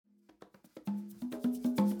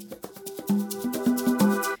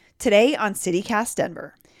Today on CityCast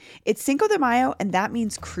Denver. It's Cinco de Mayo, and that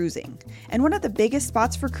means cruising. And one of the biggest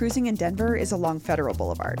spots for cruising in Denver is along Federal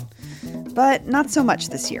Boulevard. But not so much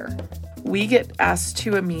this year. We get asked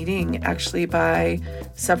to a meeting actually by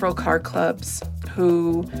several car clubs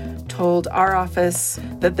who told our office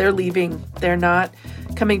that they're leaving. They're not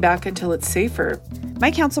coming back until it's safer.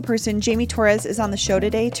 My councilperson, Jamie Torres, is on the show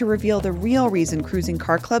today to reveal the real reason cruising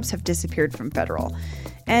car clubs have disappeared from Federal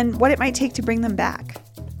and what it might take to bring them back.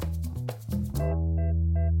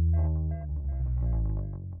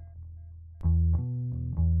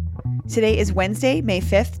 Today is Wednesday, May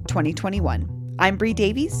 5th, 2021. I'm Bree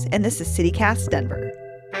Davies, and this is CityCast Denver.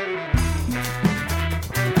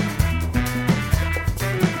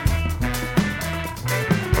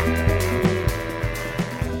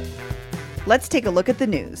 Let's take a look at the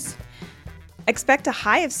news. Expect a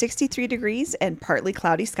high of 63 degrees and partly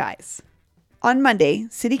cloudy skies. On Monday,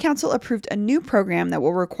 City Council approved a new program that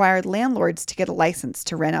will require landlords to get a license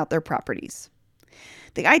to rent out their properties.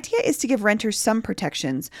 The idea is to give renters some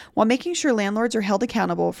protections while making sure landlords are held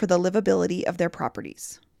accountable for the livability of their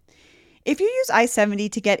properties. If you use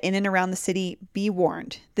I-70 to get in and around the city, be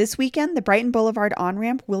warned. This weekend, the Brighton Boulevard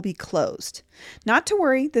on-ramp will be closed. Not to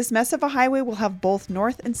worry, this mess of a highway will have both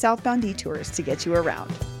north and southbound detours to get you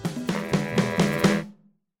around.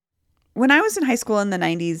 When I was in high school in the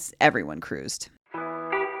 90s, everyone cruised.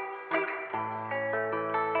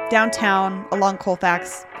 Downtown, along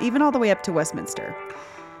Colfax, even all the way up to Westminster.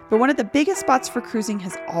 But one of the biggest spots for cruising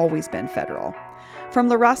has always been Federal. From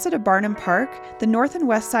La Raza to Barnum Park, the north and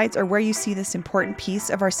west sides are where you see this important piece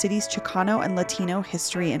of our city's Chicano and Latino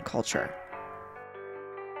history and culture.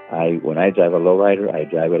 When I drive a lowrider, I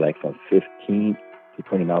drive it like from 15 to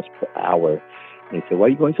 20 miles per hour. And they say, "Why are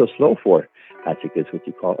you going so slow for?" I think it's what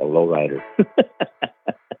you call a lowrider.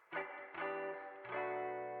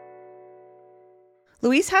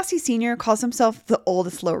 Luis Hasse Sr. calls himself the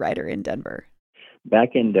oldest lowrider in Denver. Back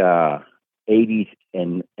in the 80s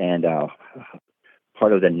and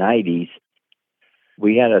part of the 90s,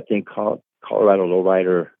 we had a thing called Colorado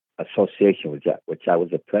Lowrider Association, which I was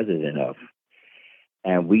the president of.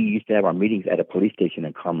 And we used to have our meetings at a police station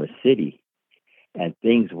in Commerce City. And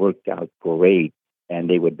things worked out great. And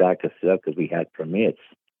they would back us up because we had permits.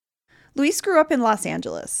 Luis grew up in Los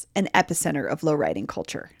Angeles, an epicenter of lowriding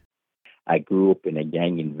culture. I grew up in a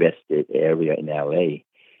gang-invested area in L.A.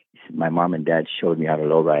 My mom and dad showed me how to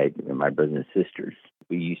lowride, and my brothers and sisters.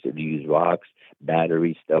 We used to use rocks,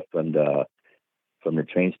 battery stuff from the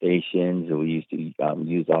train stations. We used to use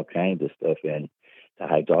all kinds of stuff, and the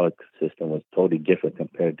hydraulic system was totally different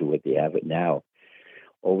compared to what they have it now.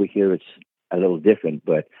 Over here, it's a little different,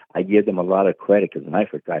 but I give them a lot of credit because when I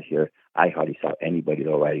first got here, I hardly saw anybody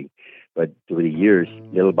lowriding. But through the years,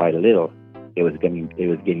 little by little, it was getting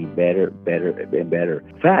better, and better.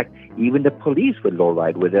 In fact, even the police would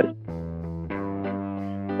lowride with us.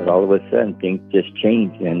 But all of a sudden, things just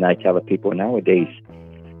changed, and I tell the people nowadays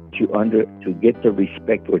to get the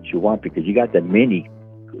respect what you want, because you got the mini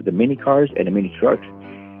cars and the mini trucks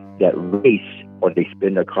that race, or they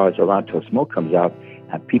spin their cars around till smoke comes out,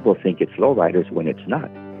 and people think it's lowriders when it's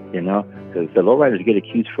not. Because the lowriders get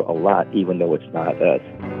accused for a lot, even though it's not us.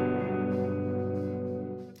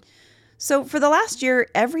 So for the last year,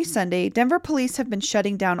 every Sunday, Denver police have been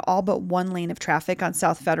shutting down all but one lane of traffic on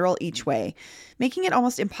South Federal each way, making it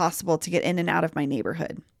almost impossible to get in and out of my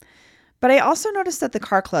neighborhood. But I also noticed that the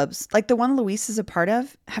car clubs, like the one Luis is a part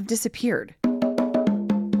of, have disappeared.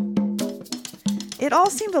 It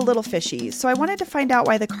all seemed a little fishy, so I wanted to find out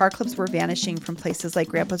why the car clubs were vanishing from places like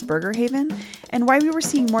Grandpa's Burger Haven and why we were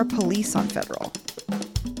seeing more police on Federal.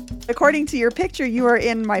 According to your picture, you are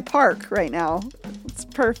in my park right now. It's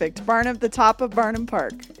perfect. The top of Barnum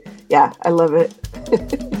Park. Yeah, I love it.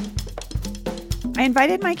 I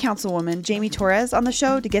invited my councilwoman, Jamie Torres, on the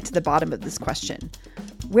show to get to the bottom of this question.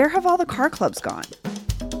 Where have all the car clubs gone?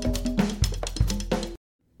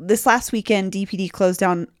 This last weekend, DPD closed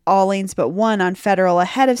down all lanes but one on Federal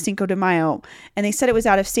ahead of Cinco de Mayo, and they said it was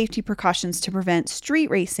out of safety precautions to prevent street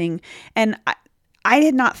racing. And I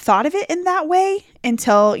had not thought of it in that way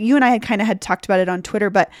until you and I had talked about it on Twitter.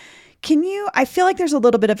 But I feel like there's a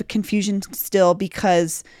little bit of a confusion still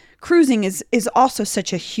because cruising is also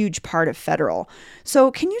such a huge part of Federal. So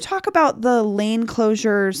can you talk about the lane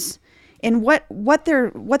closures and what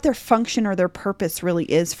their function or their purpose really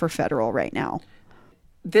is for Federal right now?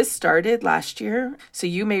 This started last year. So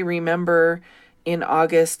you may remember in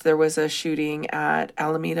August, there was a shooting at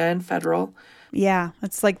Alameda and Federal. Yeah,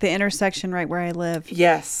 it's like the intersection right where I live.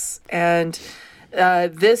 Yes. And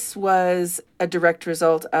this was a direct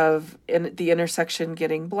result of the intersection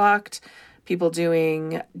getting blocked people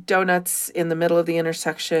doing donuts in the middle of the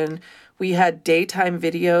intersection. We had daytime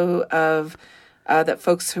video of that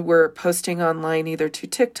folks who were posting online either to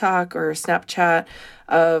TikTok or Snapchat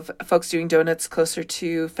of folks doing donuts closer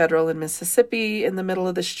to Federal and Mississippi in the middle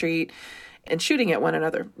of the street and shooting at one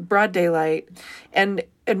another, broad daylight. And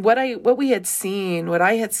what I had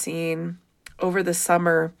seen over the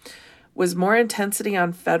summer was more intensity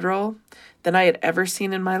on Federal than I had ever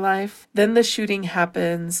seen in my life. Then the shooting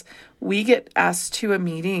happens. We get asked to a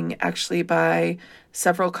meeting actually by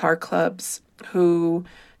several car clubs who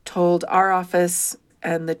told our office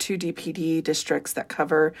and the 2 DPD districts that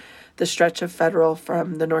cover the stretch of Federal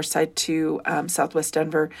from the north side to Southwest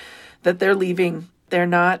Denver that they're leaving. They're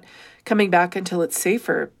not coming back until it's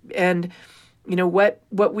safer. And you know what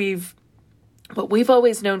we've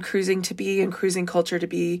always known cruising to be and cruising culture to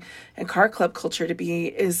be and car club culture to be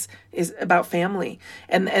is about family.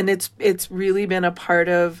 And it's really been a part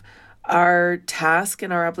of our task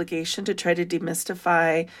and our obligation to try to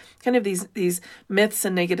demystify kind of these myths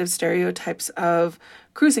and negative stereotypes of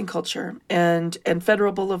cruising culture and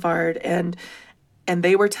Federal Boulevard. And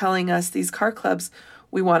they were telling us, these car clubs,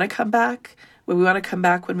 we want to come back. We want to come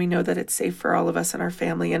back when we know that it's safe for all of us and our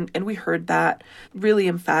family. And we heard that really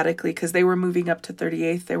emphatically because they were moving up to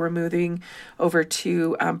 38th. They were moving over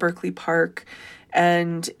to Berkeley Park.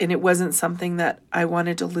 And it wasn't something that I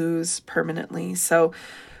wanted to lose permanently. So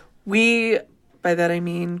we, by that I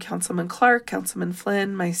mean Councilman Clark, Councilman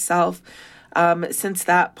Flynn, myself, since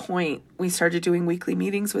that point, we started doing weekly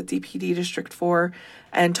meetings with DPD District 4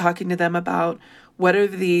 and talking to them about what are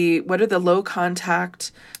the low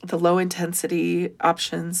contact, the low intensity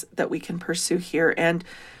options that we can pursue here. And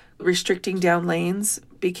restricting down lanes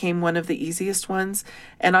became one of the easiest ones.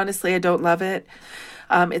 And honestly, I don't love it.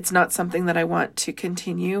 It's not something that I want to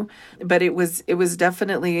continue, but it was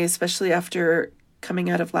definitely, especially after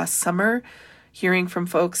coming out of last summer, hearing from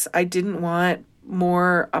folks, I didn't want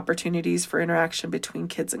more opportunities for interaction between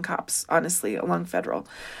kids and cops, honestly, along Federal,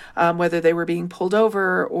 whether they were being pulled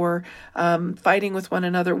over or fighting with one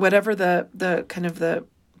another, whatever the kind of the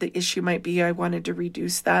issue might be. I wanted to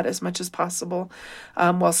reduce that as much as possible,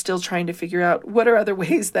 while still trying to figure out what are other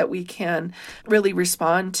ways that we can really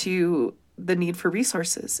respond to the need for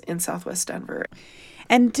resources in Southwest Denver.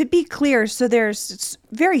 And to be clear, so there's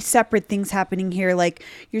very separate things happening here. Like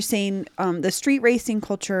you're saying, the street racing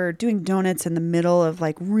culture, doing donuts in the middle of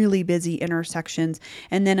like really busy intersections.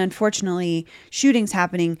 And then unfortunately, shootings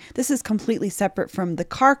happening. This is completely separate from the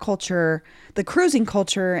car culture, the cruising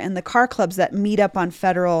culture, and the car clubs that meet up on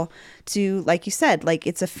Federal to, like you said, like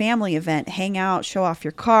it's a family event. Hang out, show off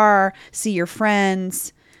your car, see your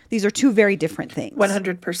friends. These are two very different things.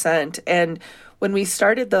 100%. And when we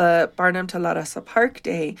started the Barnum to La Raza Park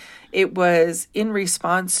Day, it was in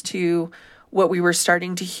response to what we were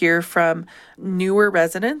starting to hear from newer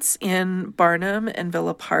residents in Barnum and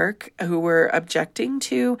Villa Park who were objecting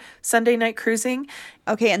to Sunday night cruising.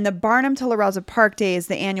 Okay, and the Barnum to La Raza Park Day is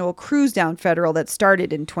the annual cruise down Federal that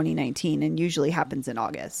started in 2019 and usually happens in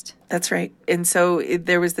August. That's right. And so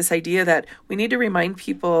there was this idea that we need to remind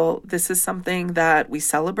people this is something that we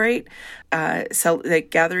celebrate. Like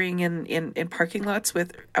gathering in parking lots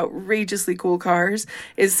with outrageously cool cars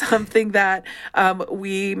is something that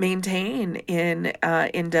we maintain in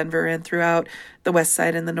Denver and throughout the west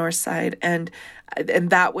side and the north side. And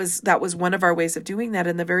that was one of our ways of doing that.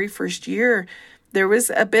 In the very first year, there was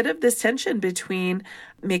a bit of this tension between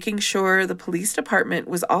making sure the police department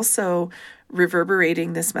was also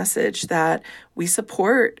reverberating this message that we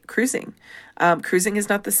support cruising. Cruising is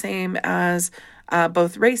not the same as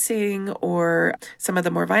both racing or some of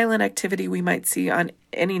the more violent activity we might see on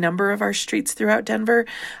any number of our streets throughout Denver.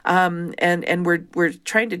 And we're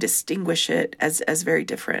trying to distinguish it as very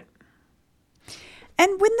different.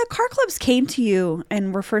 And when the car clubs came to you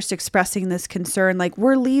and were first expressing this concern, like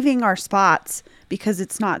we're leaving our spots because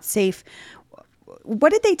it's not safe,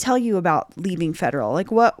 what did they tell you about leaving Federal?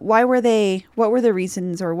 Like what were the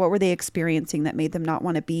reasons or what were they experiencing that made them not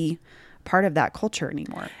want to be part of that culture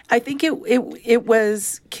anymore? I think it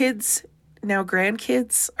was kids. Now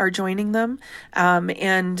grandkids are joining them.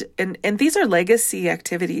 And these are legacy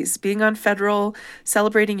activities. Being on Federal,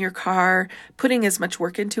 celebrating your car, putting as much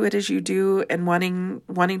work into it as you do and wanting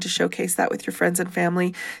to showcase that with your friends and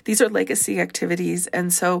family. These are legacy activities.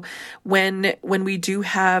 And so when we do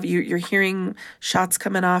have, you're hearing shots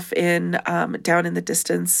coming off in down in the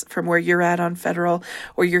distance from where you're at on Federal,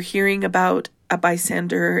 or you're hearing about a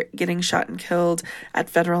bystander getting shot and killed at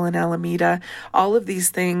Federal and Alameda. All of these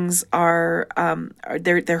things are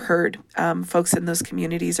they're heard. Folks in those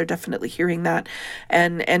communities are definitely hearing that,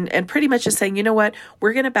 and pretty much just saying, you know what,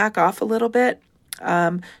 we're going to back off a little bit.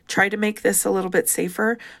 Try to make this a little bit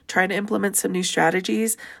safer, try to implement some new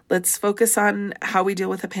strategies. Let's focus on how we deal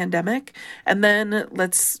with a pandemic, and then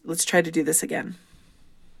let's try to do this again.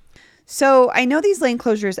 So I know these lane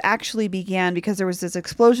closures actually began because there was this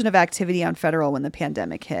explosion of activity on Federal when the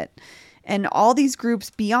pandemic hit. And all these groups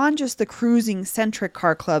beyond just the cruising-centric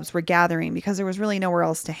car clubs were gathering because there was really nowhere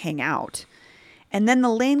else to hang out. And then the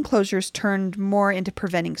lane closures turned more into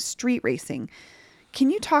preventing street racing.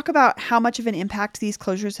 Can you talk about how much of an impact these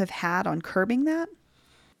closures have had on curbing that?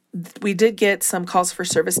 We did get some calls for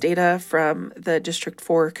service data from the District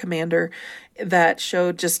 4 commander that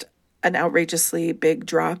showed just an outrageously big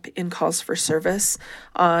drop in calls for service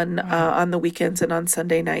on the weekends and on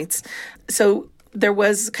Sunday nights. So there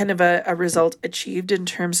was kind of a result achieved in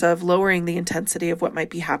terms of lowering the intensity of what might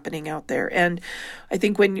be happening out there. And I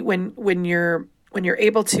think when you're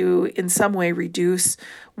able to in some way reduce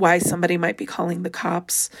why somebody might be calling the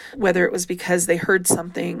cops, whether it was because they heard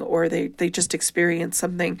something or they just experienced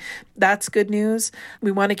something, that's good news.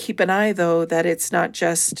 We want to keep an eye, though, that it's not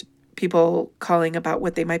just people calling about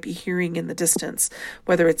what they might be hearing in the distance,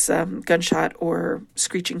 whether it's gunshot or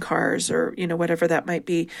screeching cars or, whatever that might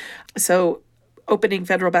be. So opening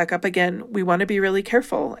Federal back up again, we want to be really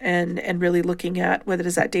careful and really looking at what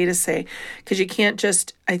does that data say, because you can't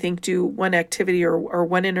just, I think, do one activity or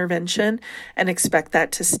one intervention and expect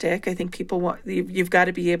that to stick. I think you've got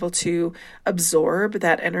to be able to absorb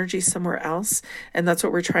that energy somewhere else. And that's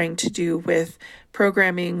what we're trying to do with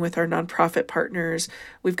programming with our nonprofit partners.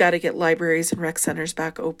 We've got to get libraries and rec centers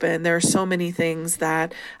back open. There are so many things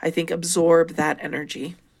that I think absorb that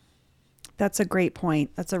energy. That's a great point.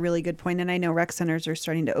 That's a really good point. And I know rec centers are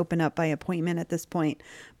starting to open up by appointment at this point,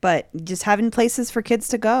 but just having places for kids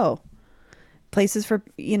to go, places for,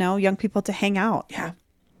 young people to hang out. Yeah.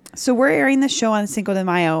 So we're airing this show on Cinco de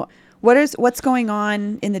Mayo. What's going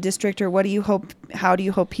on in the district, or how do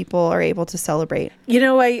you hope people are able to celebrate?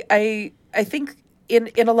 I think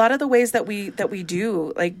in a lot of the ways that we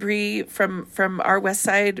do, like Bree, from our West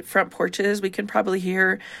Side front porches, we can probably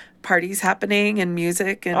hear parties happening and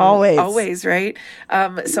music and always, right?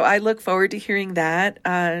 So I look forward to hearing that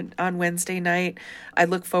on Wednesday night. I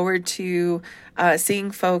look forward to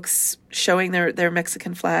seeing folks showing their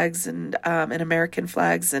Mexican flags and American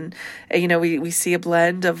flags, and we see a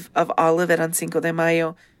blend of all of it on Cinco de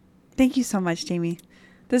Mayo. Thank you so much, Jamie.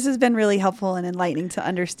 This has been really helpful and enlightening to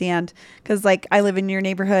understand, because I live in your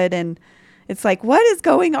neighborhood and it's like, what is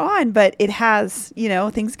going on? But it has,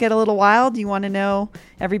 things get a little wild. You want to know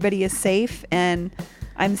everybody is safe. And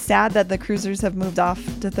I'm sad that the cruisers have moved off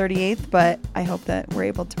to 38th, but I hope that we're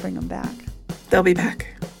able to bring them back. They'll be back.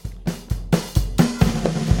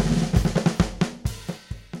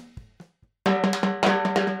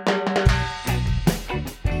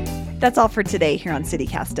 That's all for today here on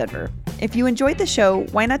CityCast Denver. If you enjoyed the show,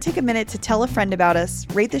 why not take a minute to tell a friend about us,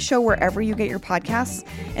 rate the show wherever you get your podcasts,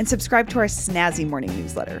 and subscribe to our snazzy morning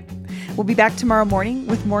newsletter. We'll be back tomorrow morning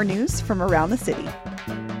with more news from around the city.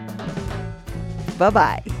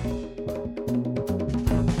 Bye-bye.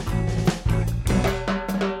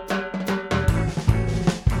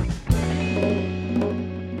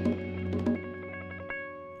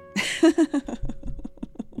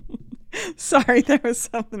 Sorry, there was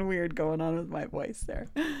something weird going on with my voice there.